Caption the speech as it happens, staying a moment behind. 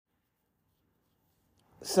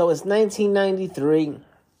So it's 1993.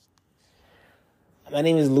 My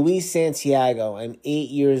name is Luis Santiago. I'm 8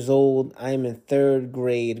 years old. I'm in third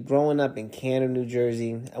grade. Growing up in Camden, New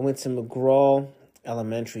Jersey, I went to McGraw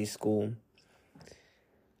Elementary School.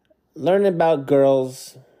 Learning about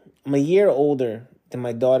girls. I'm a year older than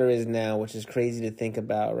my daughter is now, which is crazy to think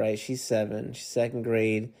about, right? She's 7. She's second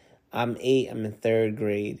grade. I'm 8. I'm in third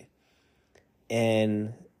grade.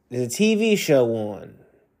 And there's a TV show on,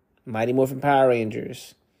 Mighty Morphin Power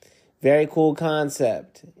Rangers. Very cool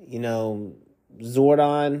concept.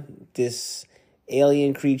 Zordon, this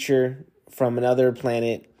alien creature from another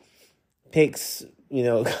planet, picks,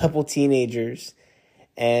 a couple teenagers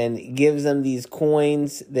and gives them these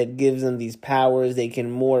coins that gives them these powers. They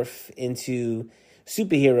can morph into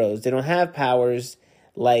superheroes. They don't have powers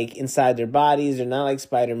like inside their bodies. They're not like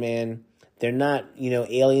Spider-Man. They're not,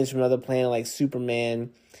 aliens from another planet like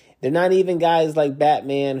Superman. They're not even guys like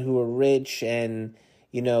Batman who are rich and,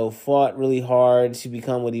 fought really hard to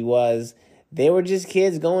become what he was. They were just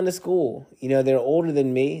kids going to school. They're older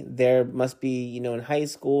than me. They must be, in high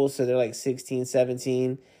school, so they're like 16,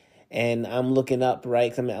 17. And I'm looking up,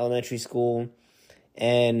 right, because I'm in elementary school.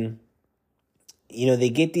 And, they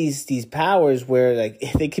get these powers where, like,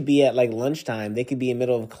 they could be at, like, lunchtime. They could be in the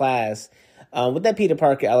middle of class. With that Peter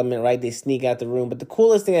Parker element, right, they sneak out the room. But the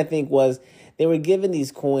coolest thing, I think, was they were given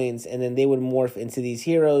these coins, and then they would morph into these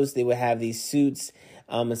heroes. They would have these suits.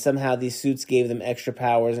 And somehow these suits gave them extra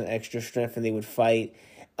powers and extra strength, and they would fight.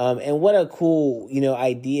 And what a cool,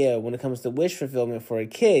 idea when it comes to wish fulfillment for a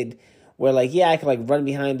kid, where I could run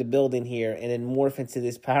behind the building here and then morph into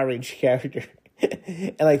this Power Ranger character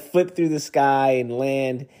and flip through the sky and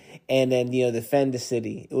land and then, defend the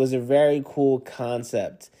city. It was a very cool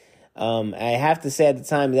concept. I have to say at the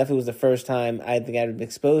time, it definitely was the first time I think I'd been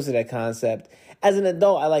exposed to that concept. As an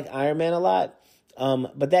adult, I like Iron Man a lot.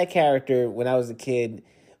 But that character, when I was a kid,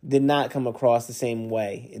 did not come across the same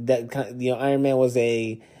way. Iron Man was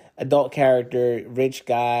a adult character, rich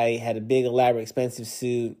guy, had a big, elaborate, expensive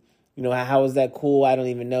suit. How was that cool? I don't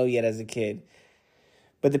even know yet as a kid.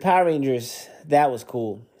 But the Power Rangers, that was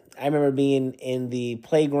cool. I remember being in the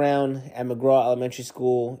playground at McGraw Elementary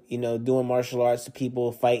School, doing martial arts to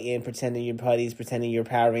people, fighting, pretending you're buddies, pretending you're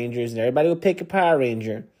Power Rangers, and everybody would pick a Power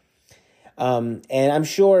Ranger. And I'm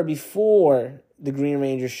sure before the Green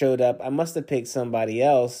Ranger showed up, I must have picked somebody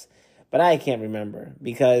else, but I can't remember,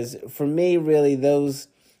 because for me, really, those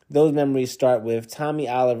memories start with Tommy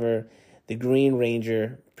Oliver, the Green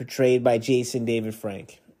Ranger, portrayed by Jason David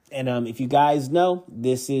Frank. And if you guys know,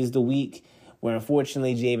 this is the week where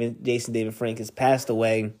unfortunately Jason David Frank has passed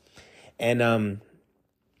away, and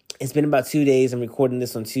it's been about 2 days. I'm recording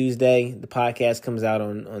this on Tuesday. The podcast comes out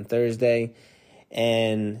on Thursday,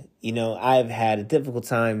 and I've had a difficult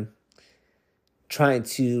time trying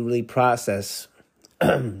to really process,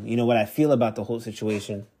 what I feel about the whole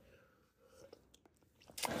situation.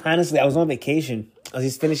 Honestly, I was on vacation. I was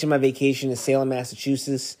just finishing my vacation in Salem,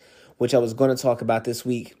 Massachusetts, which I was going to talk about this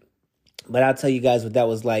week. But I'll tell you guys what that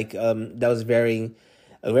was like. That was a very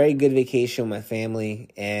good vacation with my family,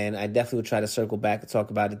 and I definitely will try to circle back and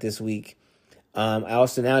talk about it this week. I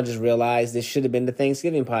also now just realized this should have been the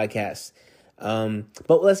Thanksgiving podcast.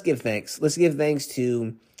 But let's give thanks. Let's give thanks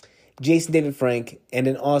to Jason David Frank, and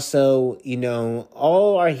then also,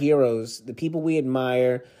 all our heroes, the people we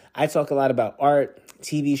admire. I talk a lot about art,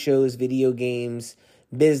 TV shows, video games,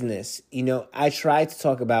 business. I try to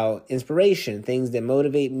talk about inspiration, things that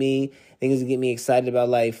motivate me, things that get me excited about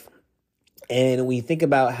life. And we think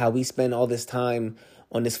about how we spend all this time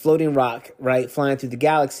on this floating rock, right, flying through the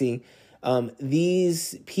galaxy.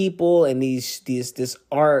 These people and this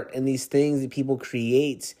art and these things that people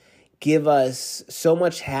create give us so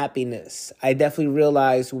much happiness. I definitely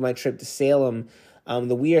realized with my trip to Salem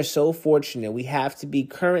that we are so fortunate. We have to be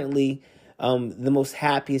currently the most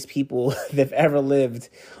happiest people that have ever lived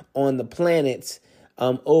on the planet.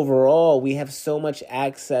 Overall, we have so much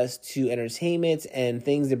access to entertainment and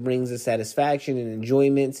things that brings us satisfaction and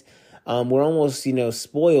enjoyment. We're almost,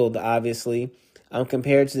 spoiled, obviously,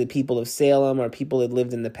 compared to the people of Salem or people that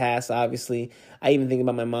lived in the past, obviously. I even think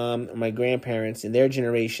about my mom and my grandparents and their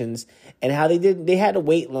generations and how they had to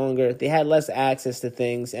wait longer. They had less access to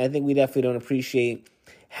things. And I think we definitely don't appreciate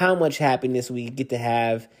how much happiness we get to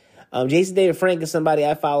have. Jason David Frank is somebody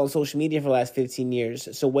I follow on social media for the last 15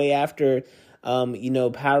 years. So way after,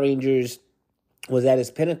 Power Rangers was at its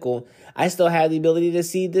pinnacle, I still had the ability to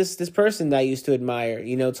see this person that I used to admire,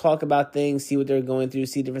 talk about things, see what they were going through,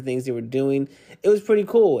 see different things they were doing. It was pretty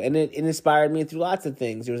cool, and it inspired me through lots of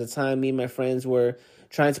things. There was a time me and my friends were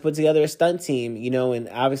trying to put together a stunt team, and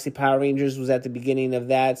obviously Power Rangers was at the beginning of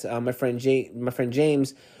that. My friend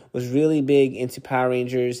James was really big into Power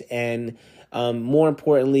Rangers, and more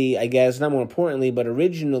importantly, I guess, not more importantly, but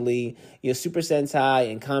originally, Super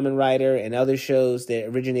Sentai and Kamen Rider and other shows that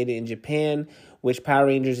originated in Japan, which Power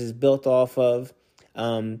Rangers is built off of.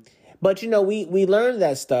 But, we learned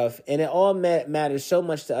that stuff, and it all matters so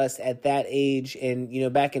much to us at that age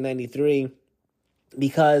and, back in 93,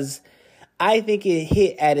 because I think it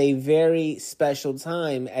hit at a very special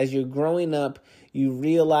time as you're growing up, you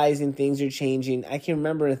realizing things are changing. I can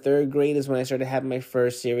remember in third grade is when I started having my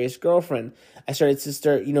first serious girlfriend. I started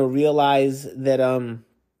to realize that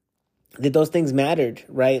that those things mattered,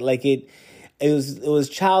 right? Like it was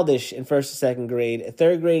childish in first and second grade.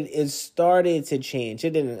 Third grade, it started to change.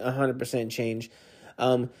 It didn't 100% change.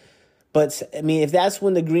 But I mean, if that's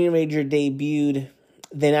when the Green Ranger debuted,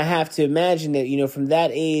 then I have to imagine that, from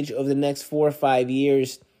that age over the next 4 or 5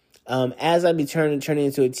 years, as I be turning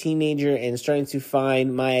into a teenager and starting to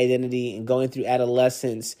find my identity and going through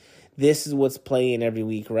adolescence, this is what's playing every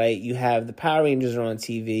week, right? You have the Power Rangers are on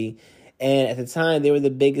TV, and at the time, they were the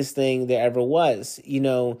biggest thing there ever was.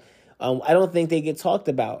 I don't think they get talked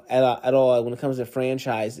about at all when it comes to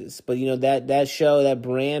franchises. But, that show, that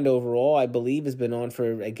brand overall, I believe has been on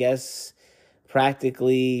for, I guess,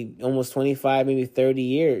 practically almost 25, maybe 30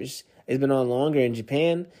 years. It's been on longer in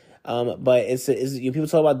Japan. But it's people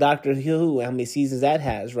talk about Doctor Who, how many seasons that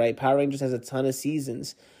has, right? Power Rangers has a ton of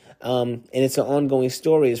seasons. And it's an ongoing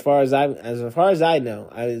story as far as I know.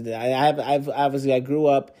 I've obviously, I grew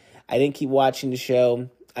up, I didn't keep watching the show.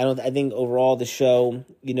 I think overall the show,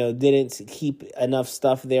 didn't keep enough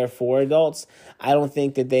stuff there for adults. I don't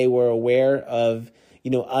think that they were aware of,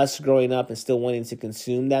 us growing up and still wanting to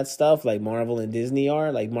consume that stuff like Marvel and Disney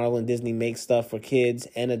are. Like Marvel and Disney make stuff for kids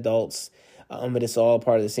and adults, but it's all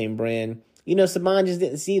part of the same brand. Saban just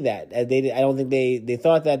didn't see that. I don't think they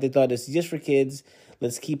thought that. They thought it's just for kids.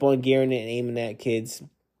 Let's keep on gearing it and aiming at kids.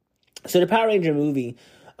 So the Power Ranger movie,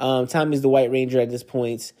 Tommy's the White Ranger at this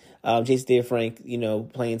point. Jason David Frank,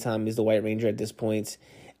 playing Tommy's the White Ranger at this point.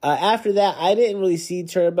 After that, I didn't really see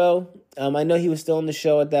Turbo. I know he was still on the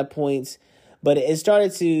show at that point, but it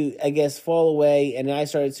started to, I guess, fall away, and I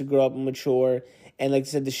started to grow up and mature. And like I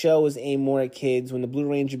said, the show was aimed more at kids. When the Blue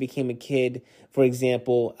Ranger became a kid, for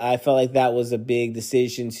example, I felt like that was a big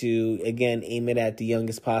decision to, again, aim it at the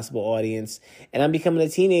youngest possible audience. And I'm becoming a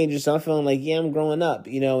teenager, so I'm feeling like, yeah, I'm growing up,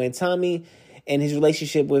 and Tommy and his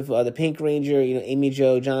relationship with the Pink Ranger, Amy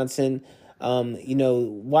Jo Johnson,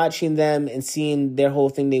 watching them and seeing their whole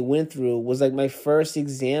thing they went through was like my first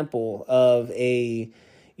example of a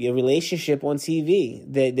relationship on TV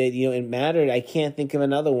that it mattered. I can't think of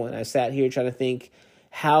another one. I sat here trying to think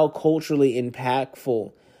how culturally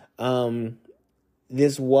impactful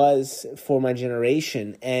this was for my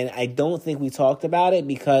generation, and I don't think we talked about it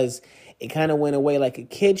because it kind of went away like a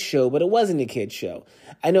kid's show, but it wasn't a kid's show.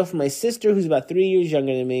 I know from my sister, who's about 3 years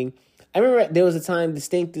younger than me, I remember there was a time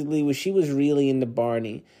distinctively where she was really into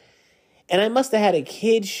Barney. And I must have had a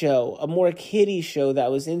kid's show, a more kiddie show that I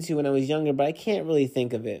was into when I was younger, but I can't really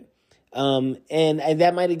think of it. And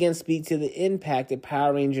that might again speak to the impact that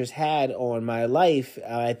Power Rangers had on my life.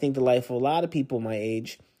 I think the life of a lot of people my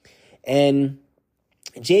age. And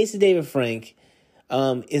Jason David Frank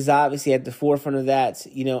is obviously at the forefront of that.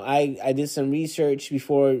 I did some research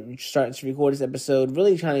before starting to record this episode,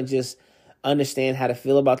 really trying to just understand how to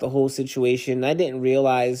feel about the whole situation. I didn't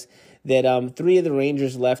realize that 3 of the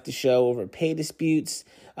Rangers left the show over pay disputes.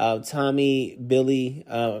 Tommy, Billy,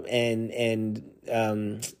 and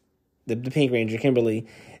the Pink Ranger, Kimberly,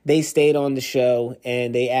 they stayed on the show,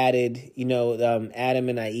 and they added, Adam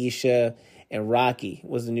and Aisha and Rocky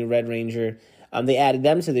was the new Red Ranger. They added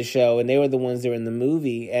them to the show, and they were the ones that were in the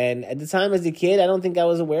movie. And at the time as a kid, I don't think I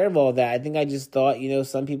was aware of all that. I think I just thought,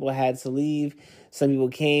 some people had to leave. Some people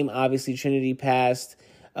came. Obviously, Trinity passed,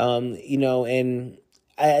 and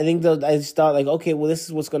I think I just thought like, okay, well, this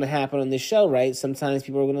is what's going to happen on this show, right? Sometimes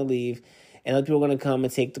people are going to leave, and other people are going to come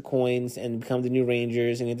and take the coins and become the new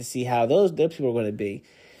Rangers and get to see how those people are going to be.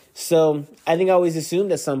 So I think I always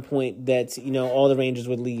assumed at some point that, all the Rangers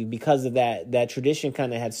would leave because of that tradition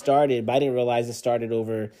kind of had started, but I didn't realize it started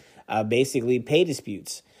over basically pay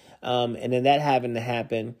disputes. And then that happened to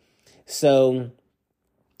happen. So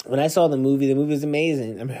when I saw the movie was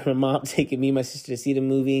amazing. I remember my mom taking me and my sister to see the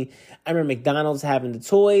movie. I remember McDonald's having the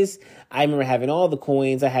toys. I remember having all the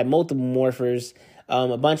coins. I had multiple morphers,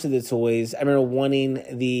 a bunch of the toys. I remember wanting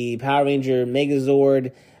the Power Ranger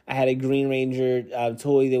Megazord. I had a Green Ranger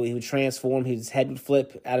toy that he would transform. His head would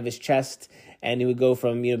flip out of his chest, and he would go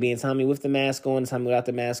from being Tommy with the mask on to Tommy without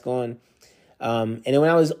the mask on. And then when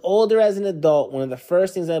I was older as an adult, one of the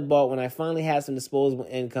first things I bought when I finally had some disposable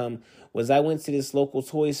income was I went to this local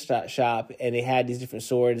toy shop and they had these different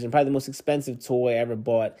swords, and probably the most expensive toy I ever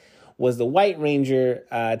bought was the White Ranger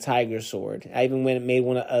Tiger Sword. I even went and made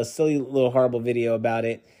a silly little horrible video about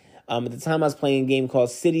it. At the time, I was playing a game called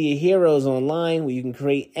City of Heroes online, where you can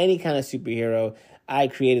create any kind of superhero. I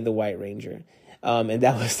created the White Ranger. And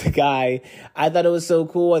that was the guy. I thought it was so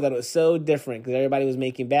cool. I thought it was so different because everybody was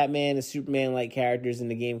making Batman and Superman-like characters in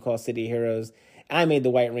the game called City of Heroes. I made the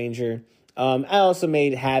White Ranger. I also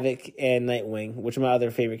made Havoc and Nightwing, which are my other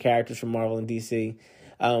favorite characters from Marvel and DC.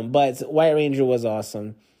 But White Ranger was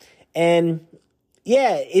awesome. And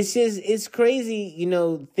yeah, it's crazy,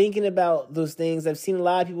 thinking about those things. I've seen a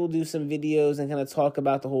lot of people do some videos and kind of talk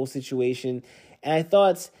about the whole situation. And I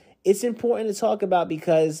thought it's important to talk about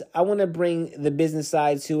because I want to bring the business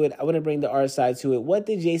side to it. I want to bring the art side to it. What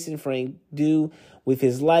did Jason Frank do with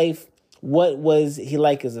his life? What was he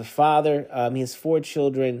like as a father? He has 4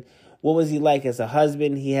 children. What was he like as a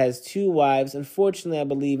husband? He has 2 wives. Unfortunately, I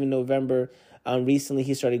believe in November, recently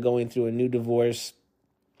he started going through a new divorce.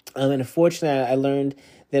 And unfortunately, I learned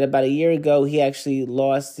that about a year ago, he actually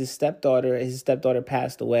lost his stepdaughter. His stepdaughter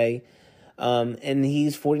passed away. And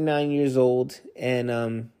he's 49 years old.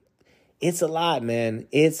 And it's a lot, man.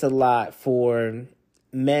 It's a lot for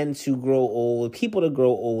men to grow old, people to grow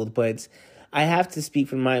old. But I have to speak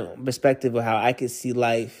from my perspective of how I could see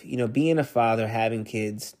life. Being a father, having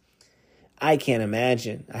kids, I can't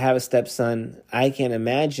imagine. I have a stepson. I can't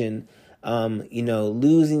imagine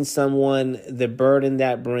losing someone, the burden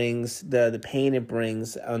that brings, the pain it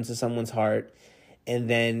brings onto someone's heart, and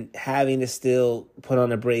then having to still put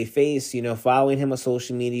on a brave face, following him on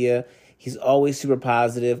social media. He's always super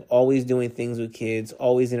positive, always doing things with kids,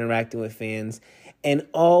 always interacting with fans, and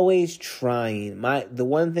always trying. The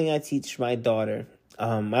one thing I teach my daughter,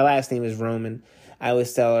 my last name is Roman. I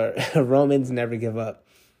always tell her, Romans never give up.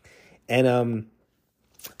 And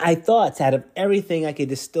I thought out of everything I could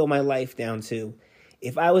distill my life down to,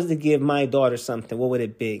 if I was to give my daughter something, what would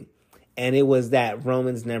it be? And it was that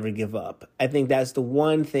Romans never give up. I think that's the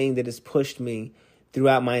one thing that has pushed me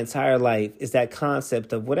throughout my entire life, is that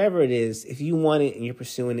concept of whatever it is, if you want it and you're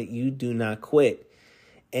pursuing it, you do not quit.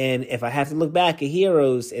 And if I have to look back at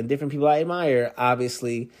heroes and different people I admire,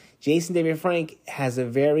 obviously, Jason David Frank has a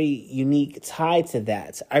very unique tie to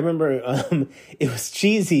that. I remember it was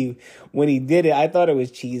cheesy when he did it. I thought it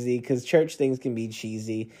was cheesy because church things can be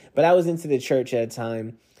cheesy. But I was into the church at a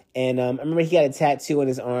time. And I remember he had a tattoo on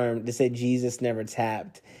his arm that said Jesus never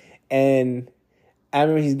tapped. And I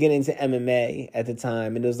remember he's getting into MMA at the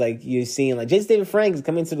time. And it was like you're seeing like Jason David Frank is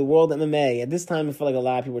coming to the world of MMA. At this time, I felt like a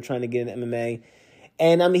lot of people were trying to get into MMA.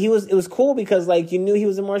 And I mean, it was cool because like you knew he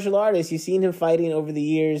was a martial artist. You've seen him fighting over the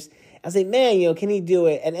years. I was like, man, can he do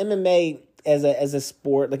it? And MMA as a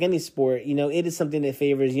sport, like any sport, it is something that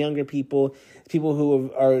favors younger people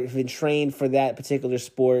who have been trained for that particular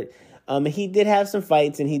sport. He did have some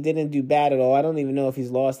fights and he didn't do bad at all. I don't even know if he's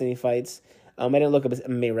lost any fights. I didn't look up his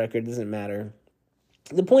MMA record. It doesn't matter.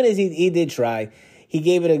 The point is he did try. He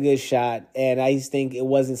gave it a good shot. And I just think it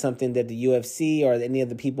wasn't something that the UFC or any of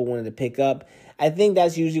the people wanted to pick up. I think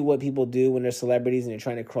that's usually what people do when they're celebrities and they're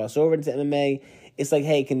trying to cross over into MMA. It's like,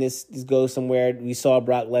 hey, can this go somewhere? We saw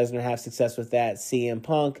Brock Lesnar have success with that. CM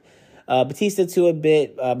Punk. Batista too a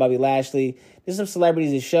bit. Bobby Lashley. There's some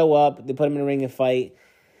celebrities that show up. They put them in a ring and fight.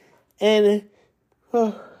 And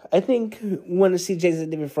I think we want to see Jason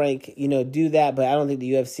David Frank, do that. But I don't think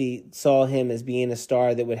the UFC saw him as being a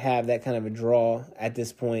star that would have that kind of a draw at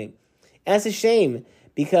this point. And that's a shame.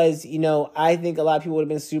 Because, I think a lot of people would have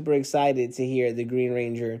been super excited to hear the Green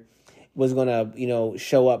Ranger was going to,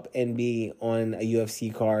 show up and be on a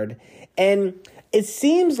UFC card. And it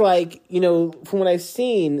seems like, from what I've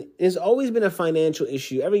seen, there's always been a financial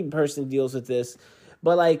issue. Every person deals with this.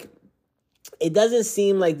 But, like, it doesn't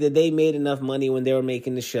seem like that they made enough money when they were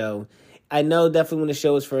making the show. I know definitely when the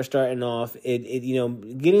show was first starting off,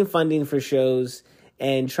 getting funding for shows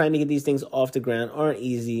and trying to get these things off the ground aren't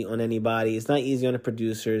easy on anybody. It's not easy on the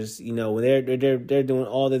producers. They're doing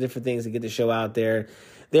all the different things to get the show out there.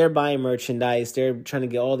 They're buying merchandise. They're trying to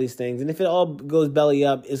get all these things. And if it all goes belly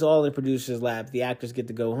up, it's all in the producer's lap. The actors get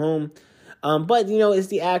to go home. But it's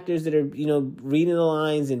the actors that are, reading the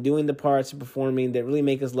lines and doing the parts and performing that really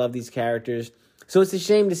make us love these characters. So it's a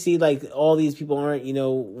shame to see, like, all these people aren't,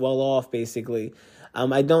 well off, basically.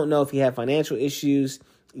 I don't know if he had financial issues.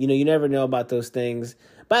 You never know about those things.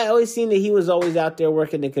 But I always seen that he was always out there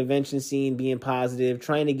working the convention scene, being positive,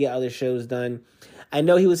 trying to get other shows done. I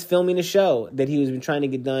know he was filming a show that he was been trying to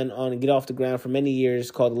get done on and get off the ground for many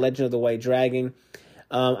years called The Legend of the White Dragon.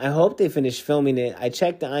 I hope they finished filming it. I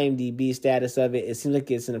checked the IMDb status of it. It seems like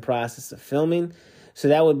it's in the process of filming. So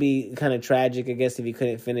that would be kind of tragic, I guess, if he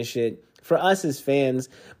couldn't finish it for us as fans.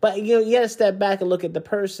 But, you got to step back and look at the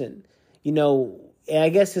person. And I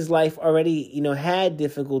guess his life already, had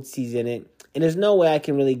difficulties in it. And there's no way I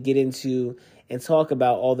can really get into and talk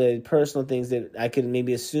about all the personal things that I could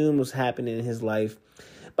maybe assume was happening in his life.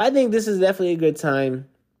 But I think this is definitely a good time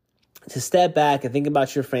to step back and think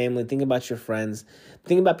about your family, think about your friends,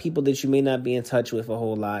 think about people that you may not be in touch with a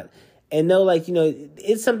whole lot. And know,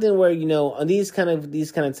 it's something where, on these kind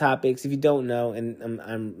of topics, if you don't know, and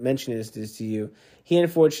I'm mentioning this to you, he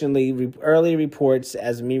unfortunately early reports,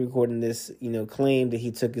 as me recording this, claimed that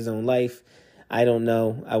he took his own life. I don't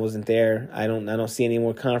know. I wasn't there. I don't see any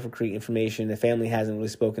more concrete information. The family hasn't really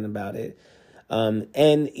spoken about it. And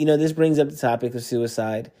this brings up the topic of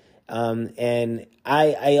suicide. And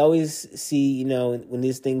I always see, when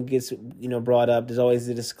this thing gets, brought up, there's always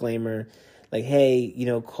a disclaimer. Like, hey,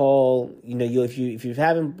 call, if you're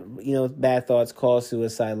having, bad thoughts, call a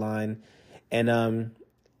suicide line. And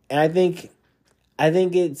I think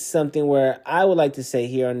it's something where I would like to say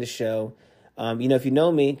here on the show, if you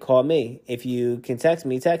know me, call me. If you can text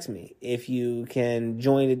me, text me. If you can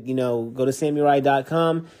join it, go to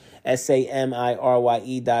samirye.com, SAMIRYE.com.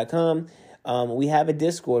 We have a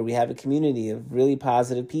Discord. We have a community of really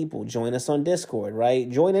positive people. Join us on Discord, right?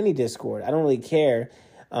 Join any Discord. I don't really care.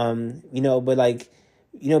 But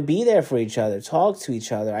be there for each other. Talk to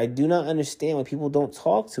each other. I do not understand why people don't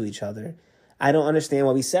talk to each other. I don't understand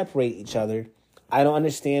why we separate each other. I don't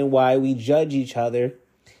understand why we judge each other.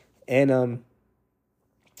 And,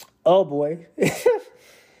 oh boy,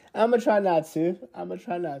 I'm going to try not to.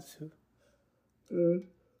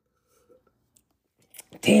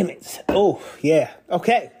 Damn it. Oh, yeah.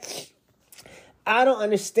 Okay. I don't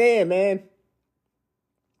understand, man,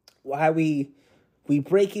 why we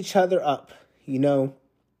break each other up,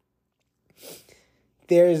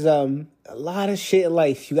 There's a lot of shit in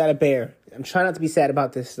life you got to bear. I'm trying not to be sad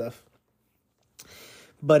about this stuff.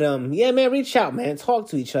 But, yeah, man, reach out, man. Talk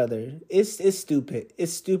to each other. It's stupid.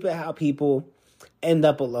 It's stupid how people end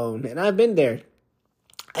up alone. And I've been there.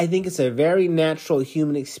 I think it's a very natural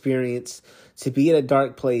human experience to be in a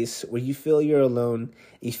dark place where you feel you're alone.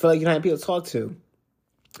 You feel like you don't have people to talk to.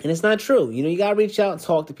 And it's not true. You got to reach out and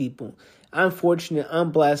talk to people. I'm fortunate.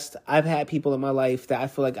 I'm blessed. I've had people in my life that I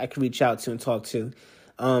feel like I can reach out to and talk to.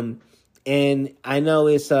 And I know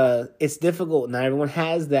it's difficult. Not everyone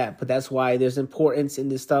has that, but that's why there's importance in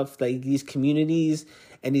this stuff, like these communities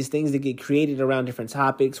and these things that get created around different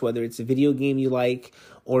topics, whether it's a video game you like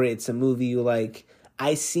or it's a movie you like.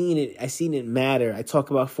 I seen it matter. I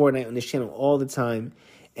talk about Fortnite on this channel all the time.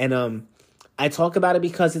 And I talk about it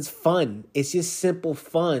because it's fun. It's just simple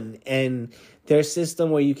fun. And there's a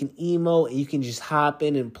system where you can emote and you can just hop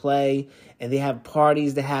in and play. And they have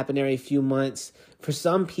parties that happen every few months. For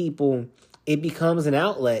some people, it becomes an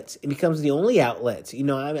outlet. It becomes the only outlet.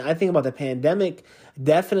 I think about the pandemic.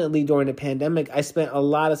 Definitely during the pandemic, I spent a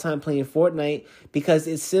lot of time playing Fortnite because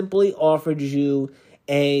it simply offered you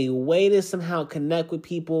a way to somehow connect with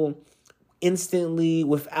people instantly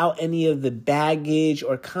without any of the baggage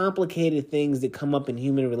or complicated things that come up in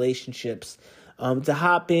human relationships. To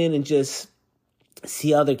hop in and just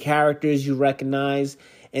see other characters you recognize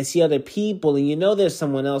and see other people, and there's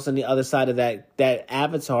someone else on the other side of that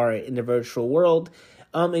avatar in the virtual world.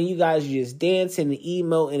 And you guys are just dancing and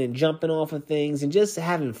emoting and jumping off of things and just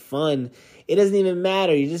having fun. It doesn't even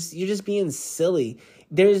matter. You're just being silly.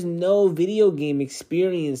 There's no video game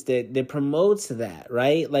experience that promotes that,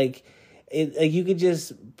 right? Like you could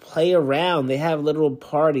just play around. They have literal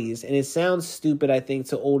parties, and it sounds stupid, I think,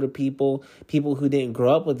 to older people who didn't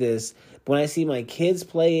grow up with this. But when I see my kids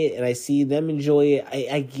play it and I see them enjoy it,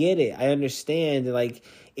 I get it. I understand. Like,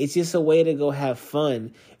 it's just a way to go have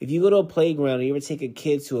fun. If you go to a playground or you ever take a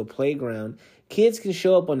kid to a playground, kids can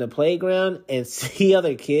show up on the playground and see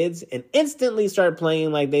other kids and instantly start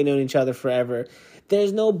playing like they've known each other forever.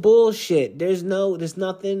 There's no bullshit. There's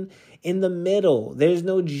nothing in the middle. There's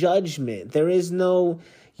no judgment. There is no,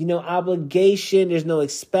 obligation. There's no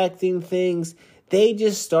expecting things. They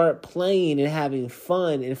just start playing and having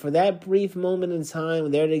fun. And for that brief moment in time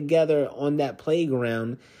when they're together on that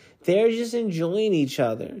playground, they're just enjoying each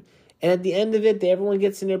other. And at the end of it, everyone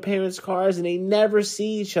gets in their parents' cars and they never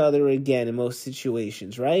see each other again in most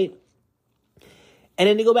situations, right? And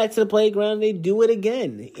then they go back to the playground and they do it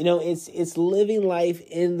again. It's living life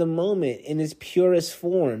in the moment in its purest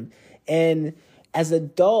form. And as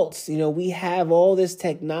adults, we have all this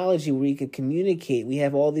technology where we can communicate. We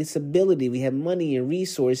have all this ability. We have money and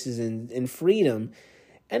resources and freedom.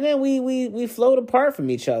 And then we float apart from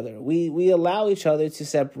each other. We allow each other to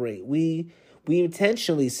separate. We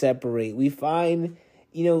intentionally separate. We find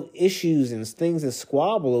issues and things to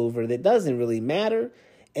squabble over that doesn't really matter.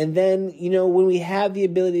 And then, when we have the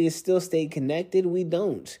ability to still stay connected, we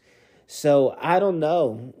don't. So I don't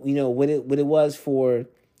know, what it was for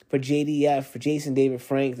JDF, for Jason David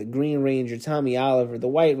Frank, the Green Ranger, Tommy Oliver, the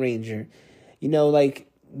White Ranger, like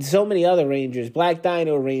so many other Rangers, Black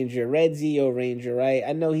Dino Ranger, Red Zeo Ranger, right?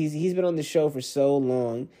 I know he's been on the show for so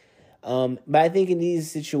long. But I think in these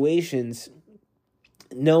situations,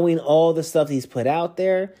 knowing all the stuff he's put out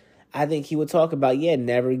there, I think he would talk about,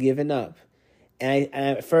 never giving up. And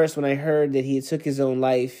at first, when I heard that he took his own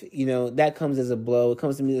life, that comes as a blow. It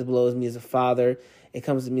comes to me as a blow as me as a father. It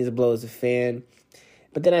comes to me as a blow as a fan.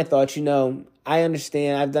 But then I thought, I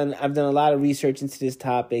understand. I've done a lot of research into this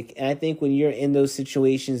topic. And I think when you're in those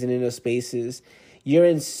situations and in those spaces, you're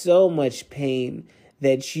in so much pain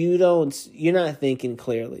that you're not thinking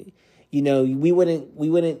clearly. We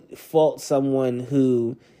wouldn't fault someone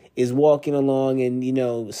who is walking along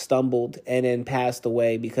and, stumbled and then passed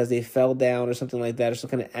away because they fell down or something like that, or some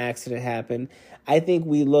kind of accident happened. I think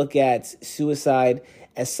we look at suicide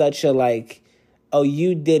as such a oh,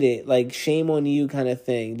 you did it, shame on you kind of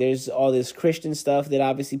thing. There's all this Christian stuff that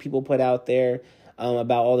obviously people put out there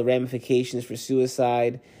about all the ramifications for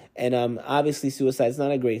suicide. And obviously suicide is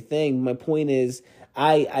not a great thing. My point is,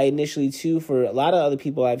 I initially too, for a lot of other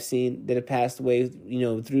people I've seen that have passed away,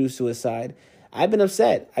 through suicide, I've been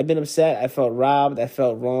upset. I felt robbed. I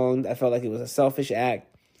felt wronged. I felt like it was a selfish act.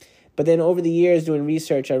 But then over the years doing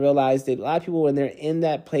research, I realized that a lot of people, when they're in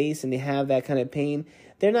that place and they have that kind of pain,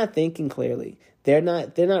 they're not thinking clearly. They're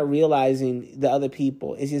not realizing the other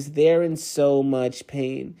people. It's just they're in so much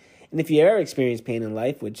pain. And if you ever experienced pain in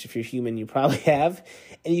life, which if you're human, you probably have,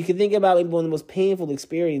 and you can think about maybe one of the most painful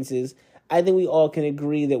experiences, I think we all can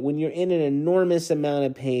agree that when you're in an enormous amount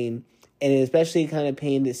of pain, and especially kind of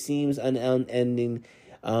pain that seems unending,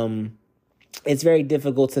 it's very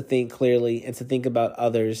difficult to think clearly and to think about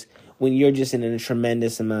others when you're just in a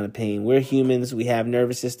tremendous amount of pain. We're humans. We have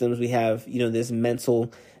nervous systems. We have, this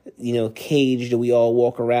mental, cage that we all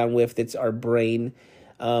walk around with. That's our brain.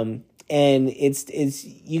 And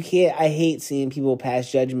you can't, I hate seeing people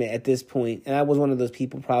pass judgment at this point. And I was one of those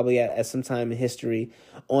people probably at some time in history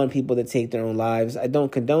on people that take their own lives. I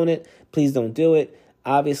don't condone it. Please don't do it.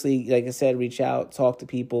 Obviously, like I said, reach out, talk to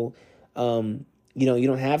people. You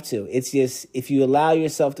don't have to. It's just, if you allow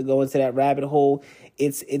yourself to go into that rabbit hole,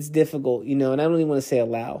 it's difficult, and I don't even want to say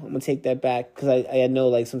allow. I'm going to take that back because I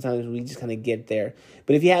know sometimes we just kind of get there.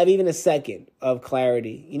 But if you have even a second of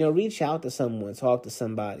clarity, reach out to someone, talk to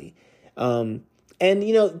somebody. And,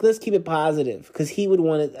 let's keep it positive because he would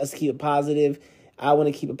want us to keep it positive. I want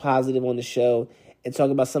to keep it positive on the show and talk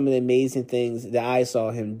about some of the amazing things that I saw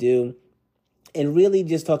him do. And really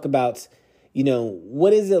just talk about,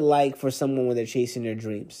 what is it like for someone when they're chasing their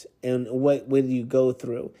dreams? And what do you go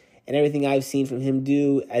through? And everything I've seen from him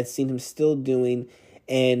do, I've seen him still doing.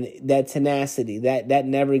 And that tenacity, that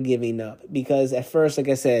never giving up. Because at first, like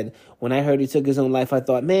I said, when I heard he took his own life, I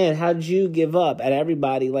thought, man, how did you give up at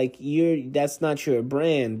everybody? That's not your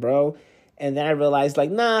brand, bro. And then I realized,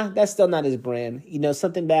 nah, that's still not his brand.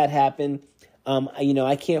 Something bad happened.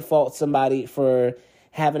 I can't fault somebody for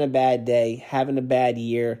having a bad day, having a bad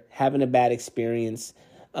year, having a bad experience.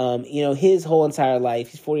 His whole entire life,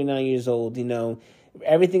 he's 49 years old,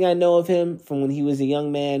 everything I know of him from when he was a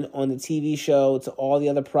young man on the TV show to all the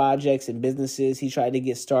other projects and businesses he tried to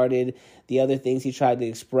get started, the other things he tried to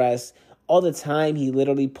express, all the time he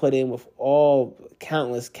literally put in with all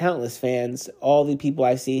countless fans, all the people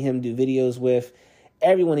I've seen him do videos with,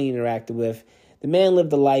 everyone he interacted with. The man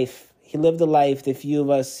lived a life. He lived a life that few of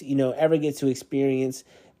us, ever get to experience,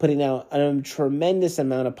 putting out a tremendous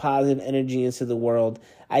amount of positive energy into the world.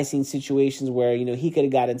 I've seen situations where, he could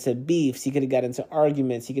have got into beefs, he could have got into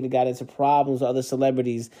arguments, he could have got into problems with other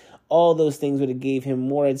celebrities. All those things would have gave him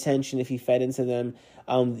more attention if he fed into them.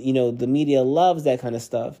 The media loves that kind of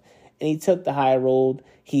stuff. And he took the high road.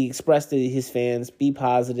 He expressed to his fans, be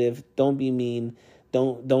positive, don't be mean.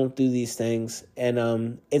 Don't do these things.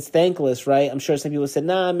 And it's thankless, right? I'm sure some people said,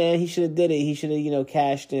 nah, man, he should have did it. He should have,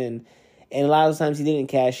 cashed in. And a lot of times he didn't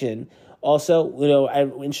cash in. Also,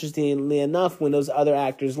 interestingly enough, when those other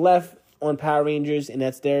actors left on Power Rangers, and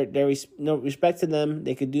that's their no respect to them,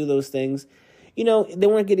 they could do those things. They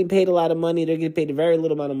weren't getting paid a lot of money. They're getting paid a very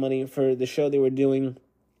little amount of money for the show they were doing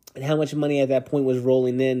and how much money at that point was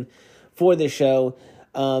rolling in for the show.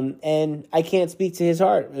 And I can't speak to his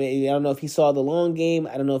heart. I don't know if he saw the long game.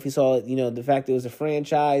 I don't know if he saw, the fact that it was a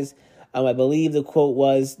franchise. I believe the quote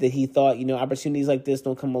was that he thought, opportunities like this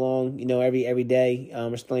don't come along, every day,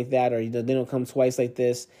 or something like that, or they don't come twice like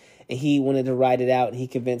this. And he wanted to ride it out, and he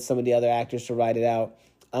convinced some of the other actors to ride it out.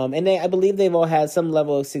 And I believe they've all had some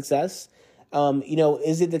level of success.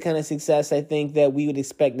 Is it the kind of success I think that we would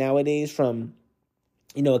expect nowadays from,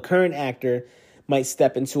 a current actor might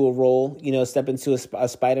step into a role, step into a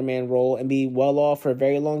Spider-Man role and be well off for a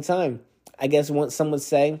very long time? I guess some would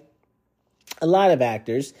say a lot of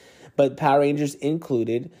actors, but Power Rangers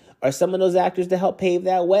included, are some of those actors that help pave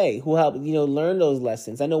that way, who help, learn those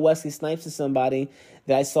lessons. I know Wesley Snipes is somebody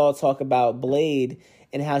that I saw talk about Blade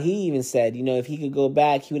and how he even said, if he could go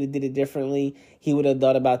back, he would have did it differently. He would have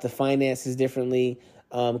thought about the finances differently,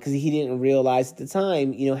 because he didn't realize at the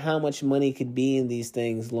time, how much money could be in these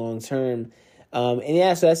things long term. So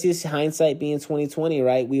that's just hindsight being 2020,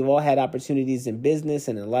 right? We've all had opportunities in business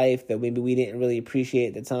and in life that maybe we didn't really appreciate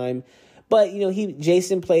at the time. But,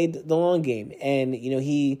 Jason played the long game, and,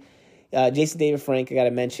 Jason David Frank, I got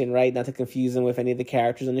to mention, right? Not to confuse him with any of the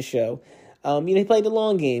characters on the show. He played the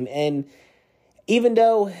long game. And even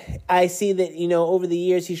though I see that, over the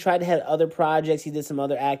years, he's tried to have other projects, he did some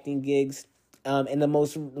other acting gigs. And the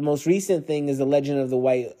most recent thing is The Legend of the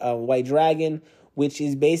White Dragon, which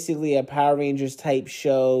is basically a Power Rangers type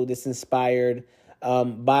show that's inspired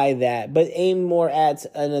by that, but aimed more at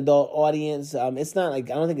an adult audience. It's not I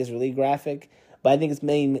don't think it's really graphic, but I think it's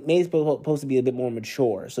maybe supposed to be a bit more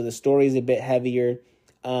mature. So the story is a bit heavier.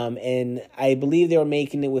 And I believe they were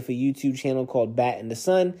making it with a YouTube channel called Bat in the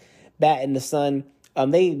Sun. Bat in the Sun.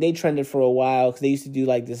 They trended for a while because they used to do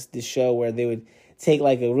this show where they would take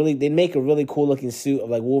they'd make a really cool looking suit of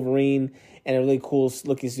Wolverine and a really cool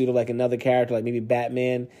looking suit of another character, maybe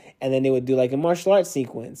Batman. And then they would do a martial arts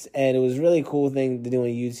sequence. And it was a really cool thing to do on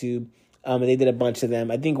YouTube. And they did a bunch of them.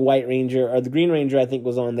 I think White Ranger, or the Green Ranger, I think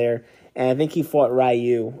was on there. And I think he fought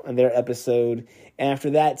Ryu on their episode. And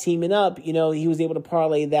after that, teaming up, he was able to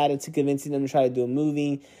parlay that into convincing them to try to do a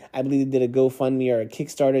movie. I believe they did a GoFundMe or a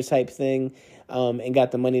Kickstarter type thing, and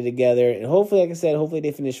got the money together. And hopefully, like I said,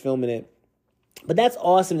 they finish filming it. But that's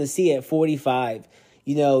awesome to see at 45.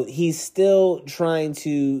 He's still trying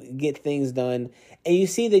to get things done. And you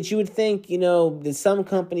see that you would think, that some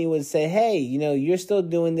company would say, hey, you're still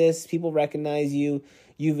doing this. People recognize you.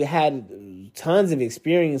 You've had tons of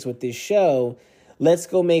experience with this show. Let's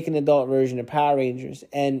go make an adult version of Power Rangers.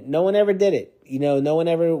 And no one ever did it. No one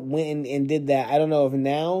ever went and did that. I don't know if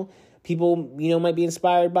now people, might be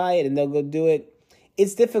inspired by it and they'll go do it.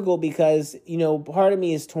 It's difficult because, part of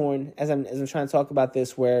me is torn as I'm trying to talk about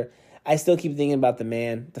this, where I still keep thinking about the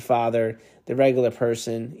man, the father, the regular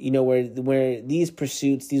person, where these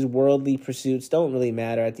pursuits, these worldly pursuits don't really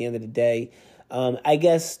matter at the end of the day. I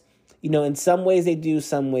guess, in some ways they do,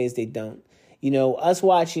 some ways they don't. Us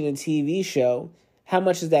watching a TV show, how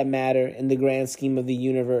much does that matter in the grand scheme of the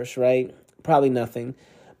universe, right? Probably nothing.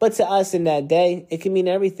 But to us in that day, it can mean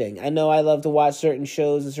everything. I know I love to watch certain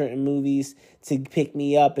shows and certain movies to pick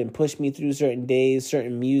me up and push me through certain days,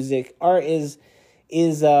 certain music. Art is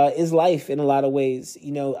life in a lot of ways.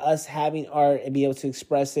 Us having art and be able to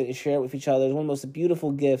express it and share it with each other is one of the most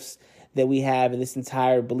beautiful gifts that we have in this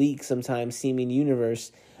entire bleak, sometimes seeming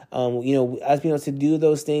universe. Us being able to do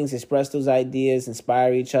those things, express those ideas,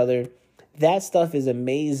 inspire each other, that stuff is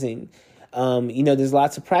amazing. There's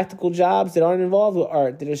lots of practical jobs that aren't involved with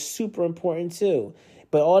art that are super important too.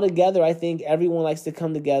 But all together, I think everyone likes to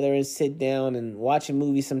come together and sit down and watch a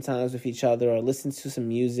movie sometimes with each other or listen to some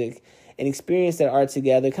music and experience that art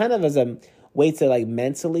together, kind of as a way to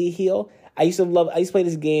mentally heal. I used to play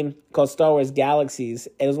this game called Star Wars Galaxies,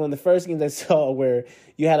 and it was one of the first games I saw where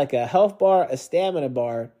you had a health bar, a stamina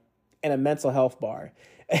bar, and a mental health bar.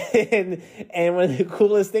 and one of the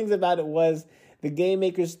coolest things about it was the game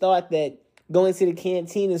makers thought that going to the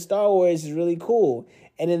canteen in Star Wars is really cool.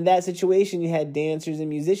 And in that situation, you had dancers and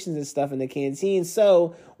musicians and stuff in the canteen.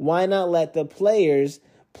 So why not let the players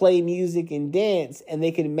play music and dance, and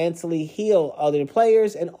they can mentally heal other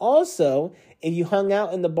players? And also, if you hung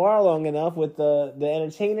out in the bar long enough with the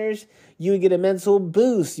entertainers, you would get a mental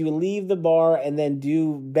boost. You would leave the bar and then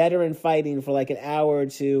do better in fighting for an hour or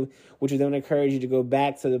two, which would then encourage you to go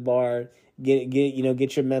back to the bar,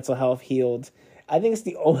 get your mental health healed. I think it's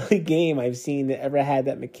the only game I've seen that ever had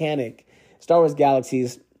that mechanic. Star Wars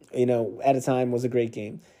Galaxies, at a time was a great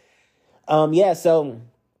game. So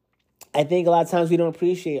I think a lot of times we don't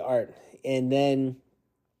appreciate art. And then,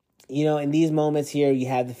 in these moments here, you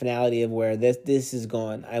have the finality of where this is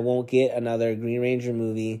gone. I won't get another Green Ranger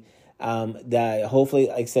movie. That hopefully,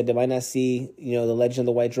 like I said, they might not see, The Legend of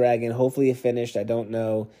the White Dragon. Hopefully it finished. I don't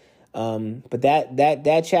know. But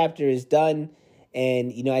that chapter is done.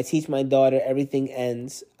 And, I teach my daughter everything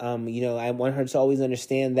ends. I want her to always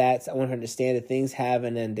understand that. I want her to understand that things have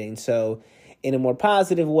an ending. So in a more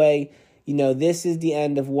positive way, this is the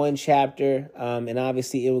end of one chapter. And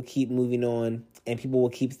obviously it will keep moving on. and people will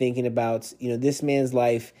keep thinking about, this man's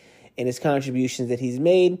life and his contributions that he's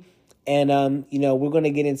made. And, we're going to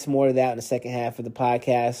get into more of that in the second half of the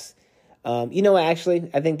podcast. Actually,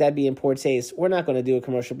 I think that'd be in poor taste. We're not going to do a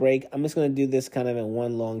commercial break. I'm just going to do this kind of in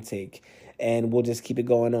one long take, and we'll just keep it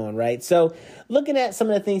going on, right? So looking at some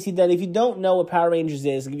of the things he done, if you don't know what Power Rangers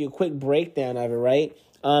is, I'll give you a quick breakdown of it, right?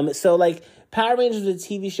 Power Rangers was a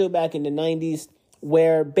TV show back in the 90s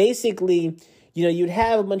where basically, you'd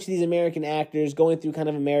have a bunch of these American actors going through kind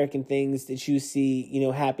of American things that you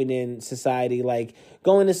see, happen in society, like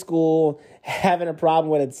going to school, having a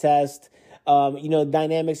problem with a test,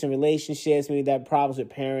 dynamics in relationships, maybe they have problems with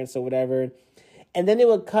parents or whatever. And then it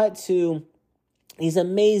would cut to these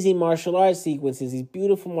amazing martial arts sequences, these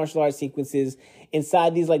beautiful martial arts sequences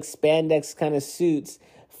inside these like spandex kind of suits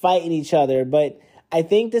fighting each other. But I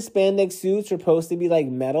think the spandex suits were supposed to be like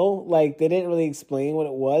metal. Like they didn't really explain what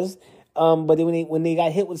it was. But then when they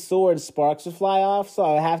got hit with swords, sparks would fly off. So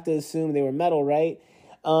I have to assume they were metal, right?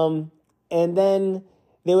 And then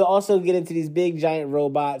they would also get into these big giant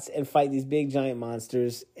robots and fight these big giant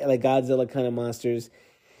monsters, like Godzilla kind of monsters.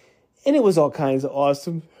 And it was all kinds of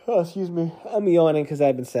awesome. Oh, excuse me. I'm yawning because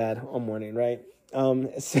I've been sad all morning, right?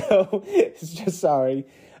 So it's just sorry.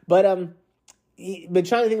 But trying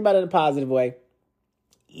to think about it in a positive way.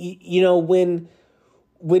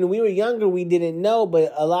 When we were younger, we didn't know,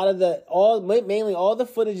 but a lot of mainly all the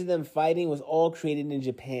footage of them fighting was all created in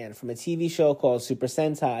Japan from a TV show called Super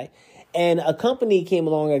Sentai. And a company came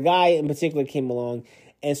along, a guy in particular came along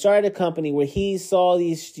and started a company where he saw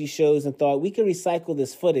these shows and thought, we could recycle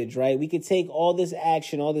this footage, right? We could take all this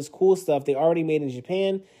action, all this cool stuff they already made in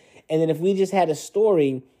Japan, and then if we just had a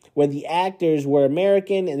story where the actors were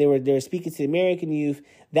American and they were speaking to the American youth,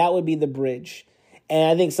 that would be the bridge.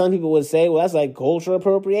 And I think some people would say, well, that's like cultural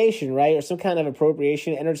appropriation, right? Or some kind of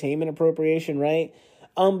appropriation, entertainment appropriation, right?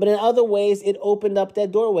 But in other ways, it opened up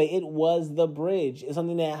that doorway. It was the bridge. It's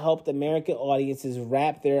something that helped American audiences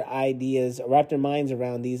wrap their minds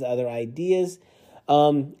around these other ideas.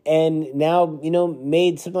 And now,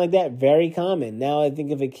 made something like that very common. Now I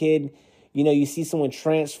think if a kid, you see someone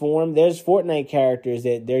transform, there's Fortnite characters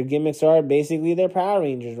that their gimmicks are basically their Power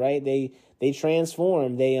Rangers, right? They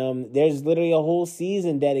transform. There's literally a whole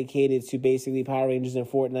season dedicated to basically Power Rangers in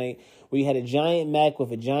Fortnite where you had a giant mech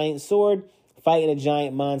with a giant sword fighting a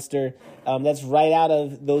giant monster. That's right out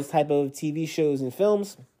of those type of TV shows and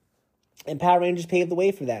films. And Power Rangers paved the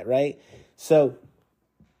way for that, right? So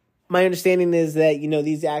my understanding is that,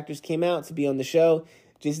 these actors came out to be on the show.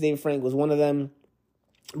 Jason David Frank was one of them.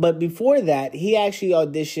 But before that, he actually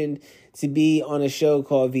auditioned to be on a show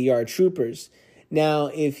called VR Troopers. Now,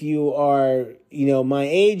 if you are, my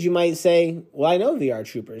age, you might say, well, I know VR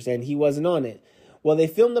Troopers, and he wasn't on it. Well, they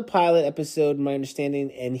filmed the pilot episode, my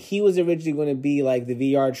understanding, and he was originally going to be like the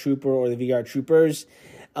VR Trooper or the VR Troopers.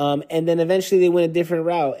 And then eventually they went a different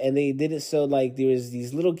route, and they did it so like there was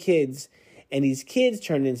these little kids, and these kids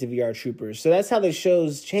turned into VR Troopers. So that's how the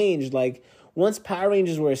shows changed. Like, once Power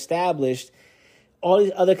Rangers were established, all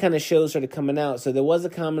these other kind of shows started coming out. So there was a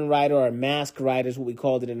Kamen Rider or a Mask Rider is what we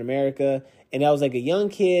called it in America. And that was like a young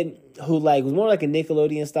kid who like was more like a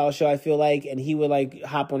Nickelodeon style show, I feel like. And he would like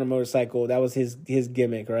hop on a motorcycle. That was his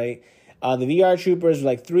gimmick, right? The VR Troopers were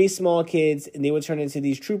like 3 small kids, and they would turn into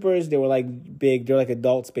these troopers. They were like big. They're like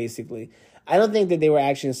adults, basically. I don't think that they were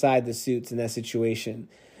actually inside the suits in that situation.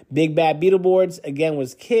 Big Bad Beetleborgs, again,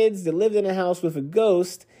 was kids that lived in a house with a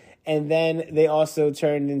ghost. And then they also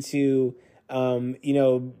turned into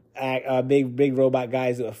big robot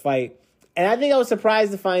guys that would fight. And I think I was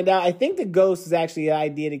surprised to find out, I think the ghost is actually an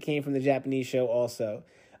idea that came from the Japanese show also.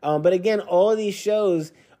 But again, all of these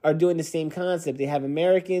shows are doing the same concept. They have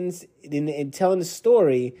Americans in telling the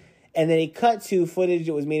story, and then they cut to footage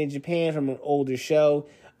that was made in Japan from an older show.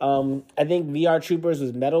 I think VR Troopers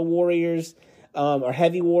was Metal Warriors, or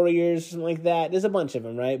Heavy Warriors, something like that. There's a bunch of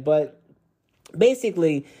them, right? But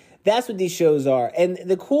basically, that's what these shows are. And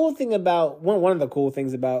the cool thing about, one of the cool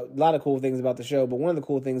things about, a lot of cool things about the show, but one of the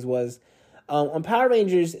cool things was, on Power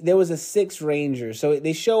Rangers, there was a 6th Ranger. So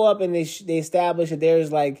they show up and they establish that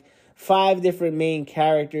there's like 5 different main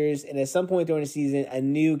characters. And at some point during the season, a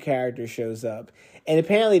new character shows up. And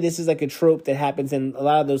apparently this is like a trope that happens in a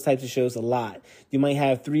lot of those types of shows a lot. You might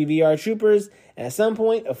have 3 VR Troopers, and at some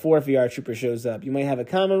point, a 4th VR Trooper shows up. You might have a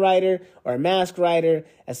Kamen Rider or a Mask Rider.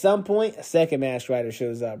 At some point, a 2nd Mask Rider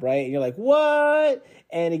shows up, right? And you're like, what?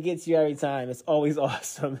 And it gets you every time. It's always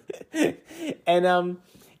awesome. And,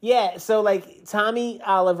 yeah, so like Tommy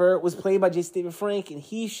Oliver was played by Jason David Frank, and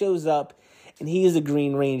he shows up, and he is a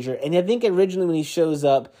Green Ranger. And I think originally when he shows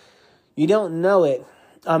up, you don't know it,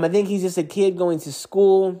 I think he's just a kid going to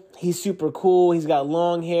school. He's super cool. He's got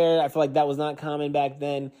long hair. I feel like that was not common back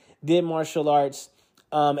then. Did martial arts.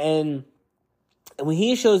 And when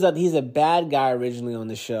he shows up, he's a bad guy originally on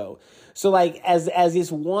the show. So like as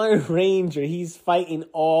this one ranger, he's fighting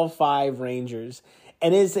all 5 rangers.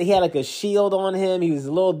 And he had like a shield on him. He was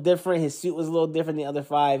a little different. His suit was a little different than the other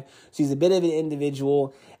 5. So he's a bit of an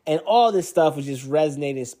individual. And all this stuff was just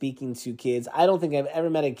resonating and speaking to kids. I don't think I've ever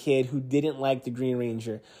met a kid who didn't like the Green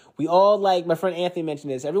Ranger. We all like, my friend Anthony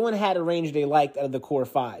mentioned this, everyone had a ranger they liked out of the core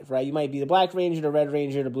 5, right? You might be the Black Ranger, the Red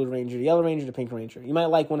Ranger, the Blue Ranger, the Yellow Ranger, the Pink Ranger. You might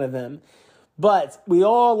like one of them. But we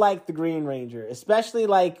all liked the Green Ranger, especially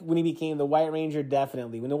like when he became the White Ranger,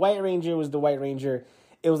 definitely. When the White Ranger was the White Ranger,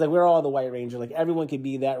 it was like we're all the White Ranger. Like everyone could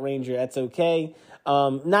be that Ranger. That's okay.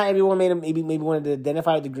 Not everyone maybe wanted to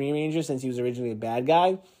identify with the Green Ranger since he was originally a bad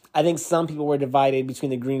guy. I think some people were divided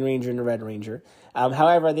between the Green Ranger and the Red Ranger.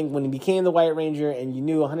 However, I think when he became the White Ranger and you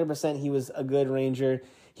knew 100% he was a good Ranger,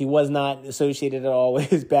 he was not associated at all with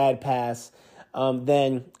his bad past,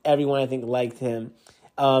 then everyone, I think, liked him.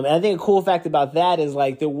 And I think a cool fact about that is,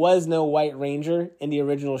 like, there was no White Ranger in the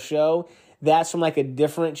original show. That's from, like, a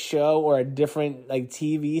different show or a different, like,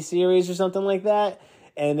 TV series or something like that.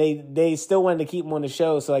 And they still wanted to keep him on the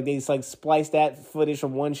show, so, like, they just, like, spliced that footage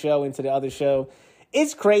from one show into the other show.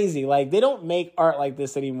 It's crazy. Like, they don't make art like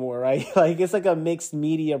this anymore, right? Like, it's like a mixed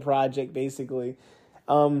media project, basically.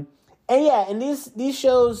 And these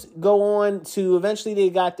shows go on to, eventually they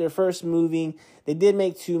got their first movie. They did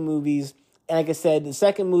make 2 movies. And like I said, the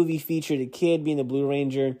second movie featured a kid being the Blue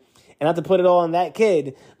Ranger. And not to put it all on that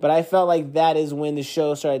kid, but I felt like that is when the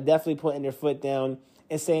show started definitely putting their foot down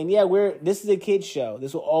and saying, yeah, this is a kid's show.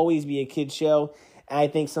 This will always be a kid's show. And I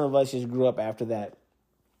think some of us just grew up after that.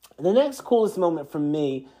 The next coolest moment for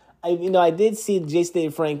me, I did see Jason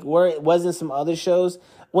David Frank where it was in some other shows.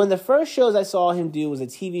 One of the first shows I saw him do was a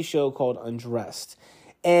TV show called Undressed.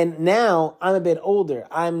 And now I'm a bit older.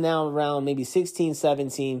 I'm now around maybe 16,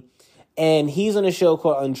 17. And he's on a show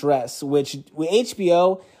called Undressed, which with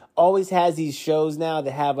HBO always has these shows now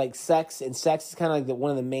that have like sex. And sex is kind of like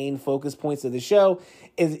one of the main focus points of the show.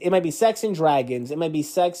 It might be sex and dragons. It might be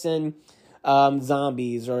sex and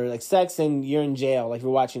zombies, or like sex and you're in jail, like if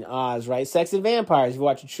you're watching Oz, right? Sex and vampires, if you're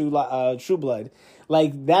watching True Blood.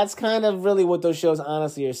 Like, that's kind of really what those shows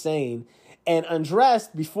honestly are saying. And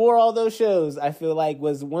Undressed, before all those shows, I feel like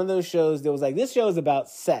was one of those shows that was like, this show is about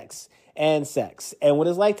sex and what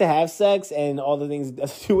it's like to have sex and all the things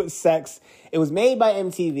that do with sex. It was made by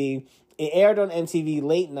MTV. It aired on MTV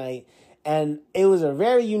late night. And it was a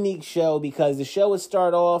very unique show because the show would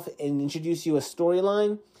start off and introduce you a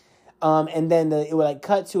storyline. And then it would like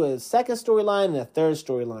cut to a second storyline and a third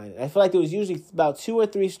storyline. I feel like there was usually about 2 or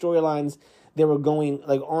 3 storylines that were going,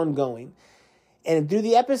 like, ongoing. And through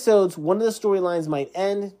the episodes, one of the storylines might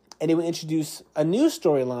end, and it would introduce a new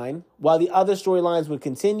storyline, while the other storylines would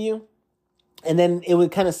continue, and then it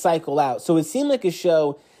would kind of cycle out. So it seemed like a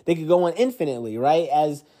show that could go on infinitely, right?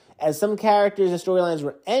 As some characters and storylines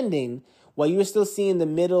were ending, while you were still seeing the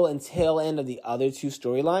middle and tail end of the other 2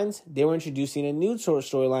 storylines, they were introducing a new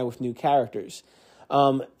storyline with new characters.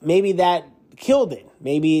 Maybe that killed it.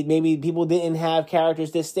 Maybe people didn't have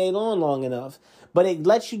characters that stayed on long enough. But it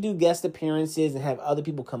lets you do guest appearances and have other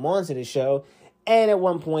people come on to the show. And at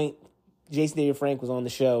one point, Jason David Frank was on the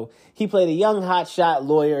show. He played a young hotshot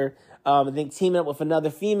lawyer, I think teaming up with another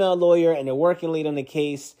female lawyer, and they're working late on the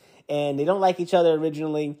case. And they don't like each other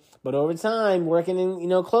originally, but over time, working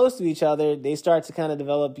in, close to each other, they start to kind of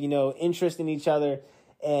develop, interest in each other.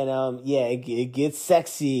 And it gets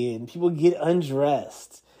sexy and people get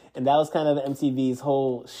undressed. And that was kind of MTV's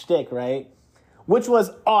whole shtick, right? Which was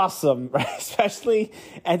awesome, right? Especially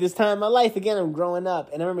at this time in my life. Again, I'm growing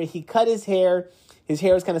up. And I remember he cut his hair. His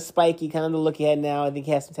hair was kind of spiky, kind of the look he had now. I think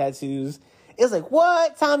he has some tattoos. It was like,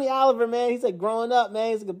 what? Tommy Oliver, man. He's like growing up,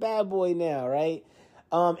 man. He's like a bad boy now, right?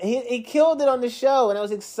 He killed it on the show, and I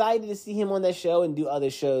was excited to see him on that show and do other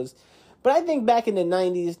shows. But I think back in the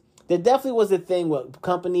 90s, there definitely was a thing with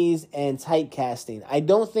companies and typecasting. I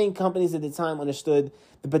don't think companies at the time understood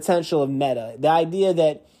the potential of meta. The idea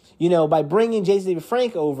that, by bringing Jason David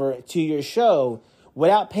Frank over to your show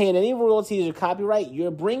without paying any royalties or copyright,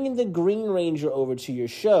 you're bringing the Green Ranger over to your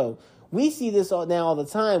show. We see this all the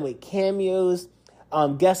time with cameos,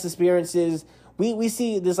 guest appearances. We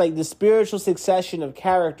see this like the spiritual succession of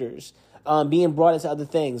characters being brought into other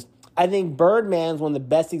things. I think Birdman is one of the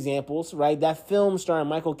best examples, right? That film starring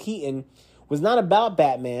Michael Keaton was not about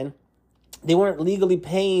Batman. They weren't legally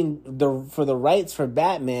paying for the rights for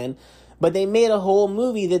Batman, but they made a whole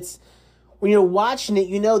movie that's when you're watching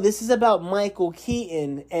it, this is about Michael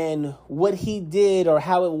Keaton and what he did or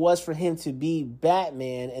how it was for him to be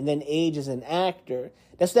Batman and then age as an actor.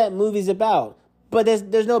 That's what that movie's about. But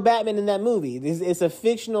there's no Batman in that movie. It's a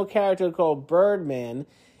fictional character called Birdman,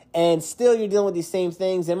 and still you're dealing with these same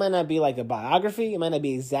things. It might not be like a biography. It might not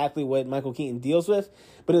be exactly what Michael Keaton deals with,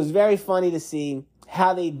 but it was very funny to see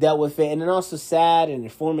how they dealt with it, and then also sad and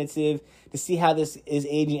informative to see how this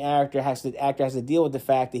aging actor has to deal with the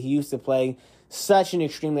fact that he used to play such an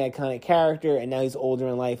extremely iconic character, and now he's older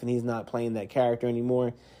in life and he's not playing that character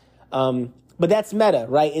anymore. But that's meta,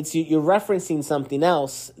 right? It's you're referencing something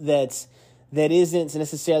else that isn't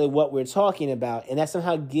necessarily what we're talking about, and that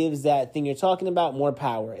somehow gives that thing you're talking about more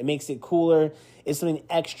power. It makes it cooler. It's something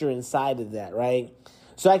extra inside of that, right?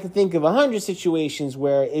 So I can think of 100 situations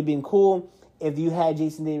where it'd been cool if you had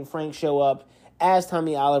Jason David Frank show up as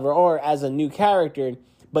Tommy Oliver or as a new character,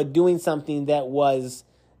 but doing something that was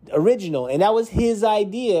original. And that was his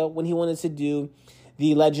idea when he wanted to do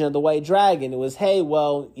the Legend of the White Dragon. It was, hey,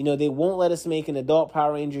 well, they won't let us make an adult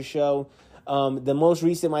Power Ranger show. The most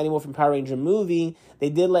recent Mighty Morphin Power Ranger movie, they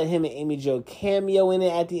did let him and Amy Jo cameo in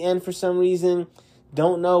it at the end for some reason.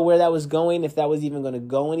 Don't know where that was going, if that was even going to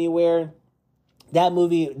go anywhere. That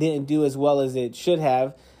movie didn't do as well as it should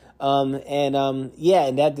have. And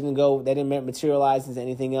that didn't materialize into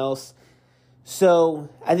anything else. So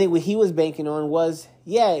I think what he was banking on was,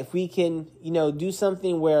 if we can, do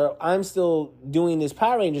something where I'm still doing this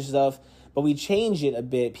Power Ranger stuff, but we change it a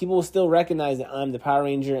bit, people will still recognize that I'm the Power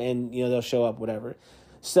Ranger and, they'll show up, whatever.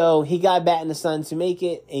 So he got Bat in the Sun to make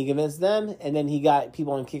it, and he convinced them, and then he got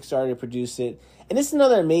people on Kickstarter to produce it. And this is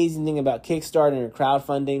another amazing thing about Kickstarter and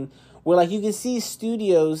crowdfunding, where, you can see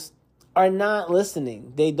studios are not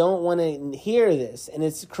listening. They don't want to hear this. And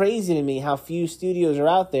it's crazy to me how few studios are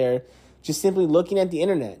out there just simply looking at the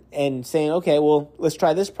internet and saying, okay, well, let's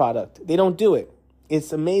try this product. They don't do it.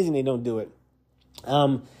 It's amazing they don't do it.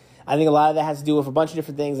 I think a lot of that has to do with a bunch of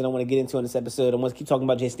different things that I want to get into in this episode. I want to keep talking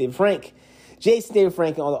about Jason David Frank. Jason David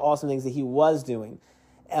Frank and all the awesome things that he was doing.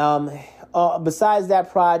 Besides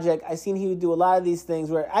that project, I seen he would do a lot of these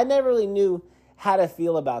things where I never really knew how to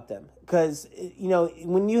feel about them. Because,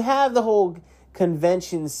 when you have the whole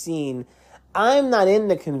convention scene, I'm not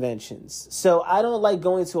into conventions. So I don't like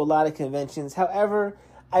going to a lot of conventions. However,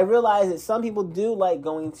 I realize that some people do like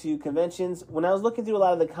going to conventions. When I was looking through a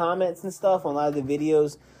lot of the comments and stuff on a lot of the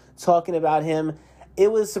videos talking about him,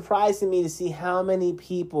 it was surprising to me to see how many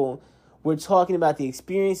people were talking about the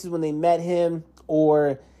experiences when they met him,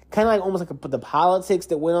 or kind of like almost like the politics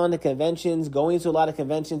that went on to conventions, going to a lot of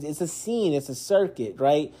conventions. It's a scene. It's a circuit,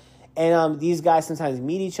 right? And these guys sometimes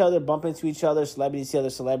meet each other, bump into each other, celebrities see other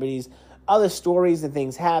celebrities, other stories and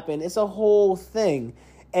things happen. It's a whole thing.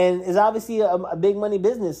 And it's obviously a big money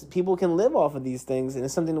business. People can live off of these things. And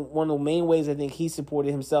it's one of the main ways I think he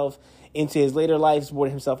supported himself into his later life,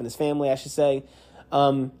 supported himself and his family, I should say.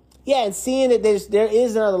 And seeing that there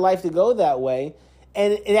is another life to go that way.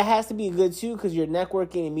 And it has to be good, too, because you're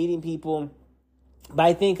networking and meeting people. But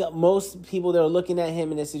I think most people that are looking at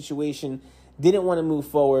him in this situation didn't want to move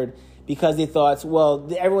forward because they thought, well,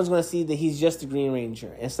 everyone's going to see that he's just a Green Ranger.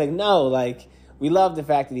 And it's like, no, we love the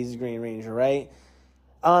fact that he's a Green Ranger, right?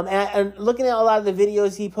 And looking at a lot of the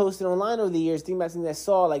videos he posted online over the years, thinking about things I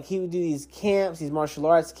saw, he would do these camps, these martial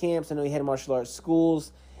arts camps. I know he had martial arts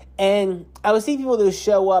schools. And I would see people that would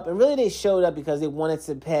show up, and really they showed up because they wanted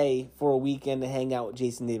to pay for a weekend to hang out with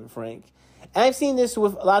Jason David Frank. And I've seen this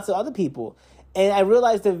with lots of other people. And I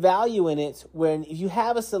realized the value in it when if you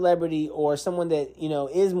have a celebrity or someone that,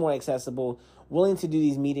 is more accessible, willing to do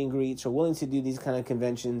these meet and greets or willing to do these kind of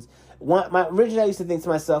conventions. Originally I used to think to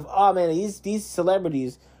myself, oh man, these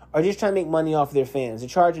celebrities are just trying to make money off their fans. They're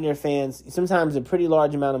charging their fans sometimes a pretty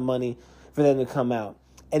large amount of money for them to come out.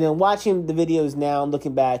 And then watching the videos now and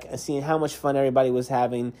looking back and seeing how much fun everybody was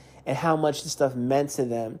having and how much the stuff meant to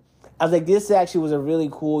them, I was like, this actually was a really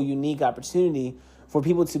cool, unique opportunity for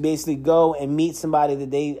people to basically go and meet somebody that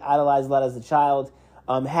they idolized a lot as a child,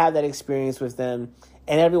 have that experience with them.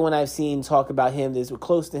 And everyone I've seen talk about him that's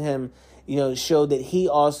close to him, showed that he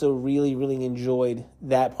also really, really enjoyed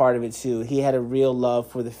that part of it too. He had a real love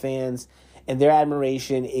for the fans and their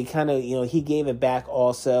admiration. It kind of, he gave it back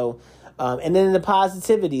also. And then the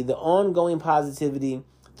positivity, the ongoing positivity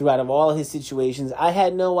throughout of all of his situations. I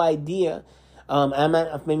had no idea.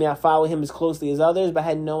 Maybe I follow him as closely as others, but I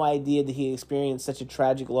had no idea that he experienced such a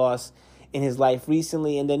tragic loss in his life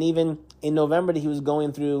recently. And then even in November that he was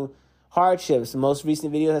going through hardships. The most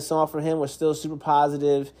recent videos I saw from him were still super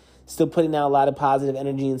positive, still putting out a lot of positive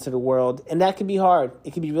energy into the world. And that can be hard.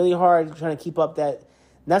 It can be really hard trying to keep up that,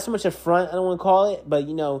 not so much a front, I don't want to call it, but,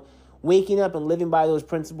 waking up and living by those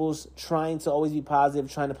principles, trying to always be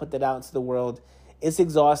positive, trying to put that out into the world, it's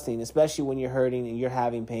exhausting, especially when you're hurting and you're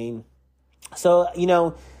having pain. So,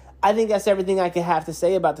 I think that's everything I can have to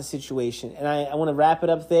say about the situation. And I want to wrap it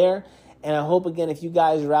up there. And I hope, again, if you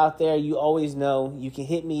guys are out there, you always know you can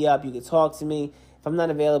hit me up. You can talk to me. If I'm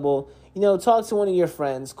not available, talk to one of your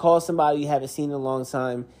friends. Call somebody you haven't seen in a long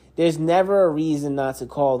time. There's never a reason not to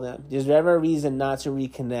call them. There's never a reason not to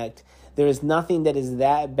reconnect. There is nothing that is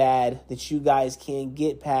that bad that you guys can't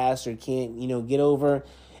get past or can't, get over.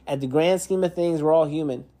 At the grand scheme of things, we're all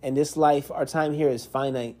human. And this life, our time here is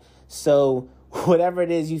finite. So whatever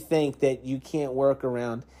it is you think that you can't work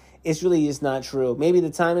around, it's really just not true. Maybe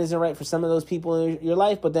the time isn't right for some of those people in your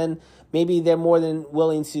life, but then maybe they're more than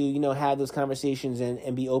willing to, have those conversations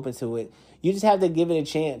and be open to it. You just have to give it a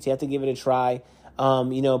chance. You have to give it a try.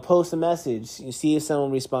 Post a message. You see if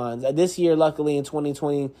someone responds. This year, luckily, in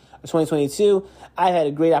 2020 or 2022, I had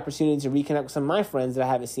a great opportunity to reconnect with some of my friends that I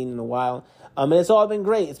haven't seen in a while. And it's all been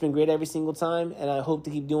great. It's been great every single time, and I hope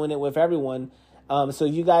to keep doing it with everyone. So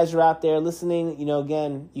you guys are out there listening,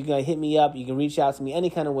 again, you can hit me up. You can reach out to me any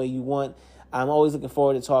kind of way you want. I'm always looking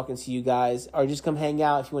forward to talking to you guys, or just come hang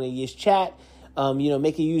out if you want to just chat.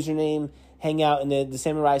 Make a username, hang out in the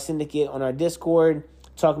Samurai Syndicate on our Discord,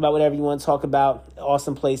 talk about whatever you want to talk about.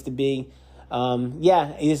 Awesome place to be.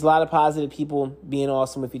 There's a lot of positive people being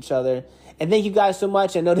awesome with each other. And thank you guys so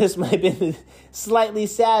much. I know this might have been slightly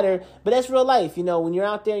sadder, but that's real life. When you're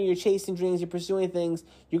out there and you're chasing dreams, you're pursuing things,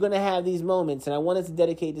 you're going to have these moments. And I wanted to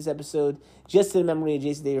dedicate this episode just to the memory of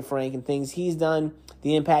Jason David Frank and things he's done,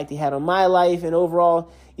 the impact he had on my life, and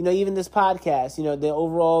overall, even this podcast,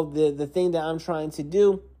 the thing that I'm trying to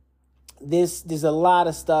do. There's a lot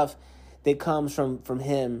of stuff that comes from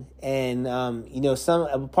him. And,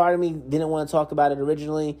 a part of me didn't want to talk about it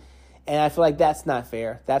originally. And I feel like that's not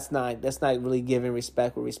fair. That's not really giving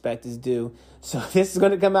respect where respect is due. So this is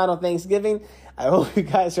going to come out on Thanksgiving. I hope you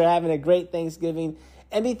guys are having a great Thanksgiving.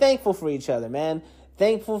 And be thankful for each other, man.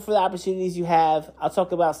 Thankful for the opportunities you have. I'll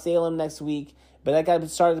talk about Salem next week. But I got to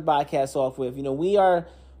start the podcast off with, we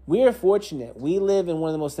are fortunate. We live in one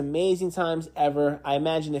of the most amazing times ever. I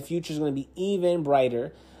imagine the future is going to be even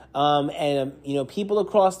brighter. People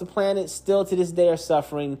across the planet still to this day are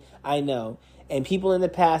suffering. I know. And people in the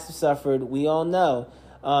past have suffered. We all know.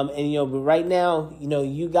 But right now,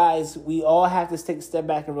 you guys, we all have to take a step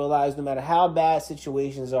back and realize no matter how bad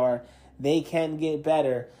situations are, they can get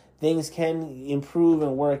better. Things can improve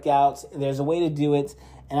and work out. There's a way to do it.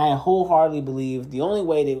 And I wholeheartedly believe the only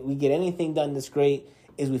way that we get anything done that's great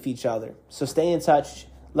is with each other. So stay in touch.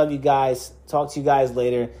 Love you guys. Talk to you guys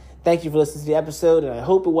later. Thank you for listening to the episode. And I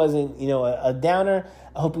hope it wasn't, a downer.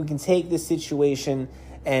 I hope we can take this situation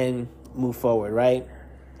and move forward, right?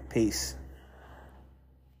 Peace.